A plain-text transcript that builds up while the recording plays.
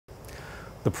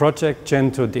The project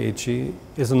 110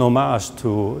 is an homage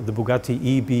to the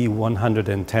Bugatti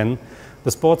EB110,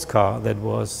 the sports car that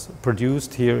was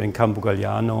produced here in Campo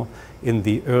Galliano in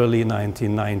the early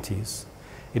 1990s.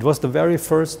 It was the very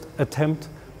first attempt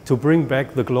to bring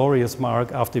back the glorious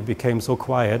mark after it became so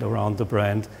quiet around the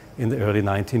brand in the early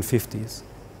 1950s.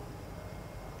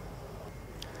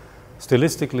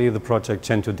 Stilistically, the project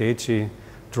 110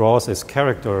 draws its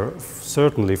character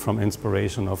certainly from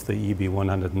inspiration of the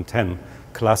EB110,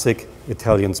 classic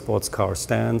Italian sports car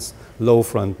stance, low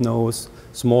front nose,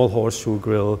 small horseshoe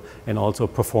grille, and also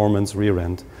performance rear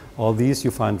end. All these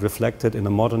you find reflected in a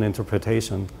modern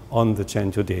interpretation on the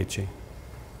 110.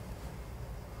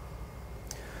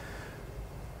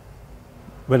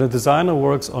 When a designer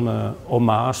works on a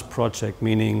homage project,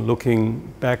 meaning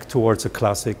looking back towards a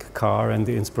classic car and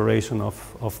the inspiration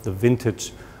of the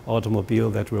vintage automobile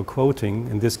that we're quoting,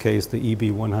 in this case the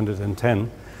EB110,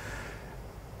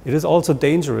 it is also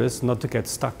dangerous not to get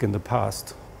stuck in the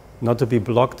past, not to be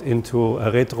blocked into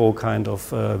a retro kind of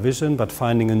vision, but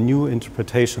finding a new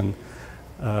interpretation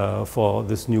for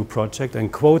this new project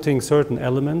and quoting certain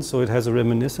elements so it has a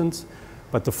reminiscence,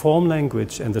 but the form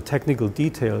language and the technical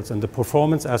details and the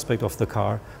performance aspect of the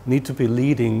car need to be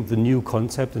leading the new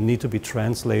concept and need to be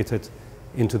translated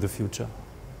into the future.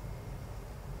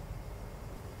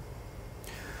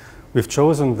 We've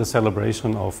chosen the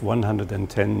celebration of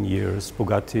 110 years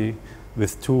Bugatti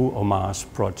with two homage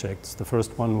projects. The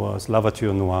first one was La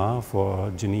Voiture Noire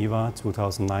for Geneva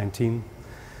 2019.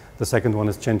 The second one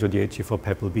is 110 for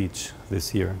Pebble Beach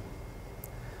this year.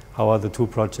 How are the two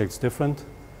projects different?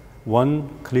 One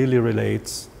clearly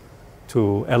relates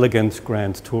to elegant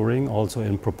grand touring, also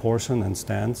in proportion and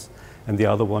stance, and the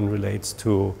other one relates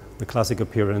to the classic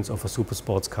appearance of a super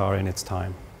sports car in its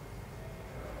time.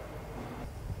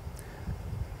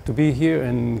 To be here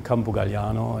in Campo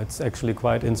Galliano, it's actually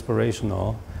quite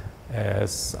inspirational,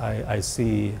 as I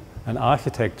see an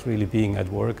architect really being at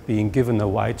work, being given a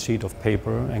white sheet of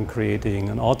paper and creating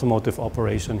an automotive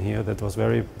operation here that was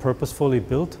very purposefully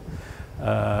built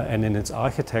and in its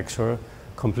architecture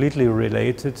completely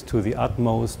related to the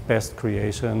utmost best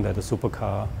creation that a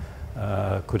supercar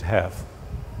could have.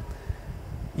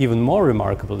 Even more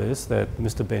remarkable is that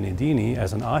Mr. Benedini,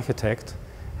 as an architect,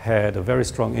 had a very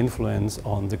strong influence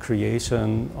on the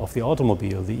creation of the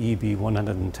automobile, the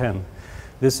EB110.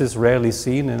 This is rarely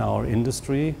seen in our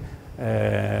industry.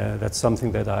 That's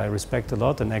something that I respect a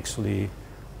lot and actually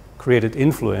created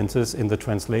influences in the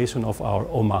translation of our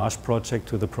homage project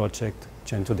to the project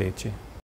 110.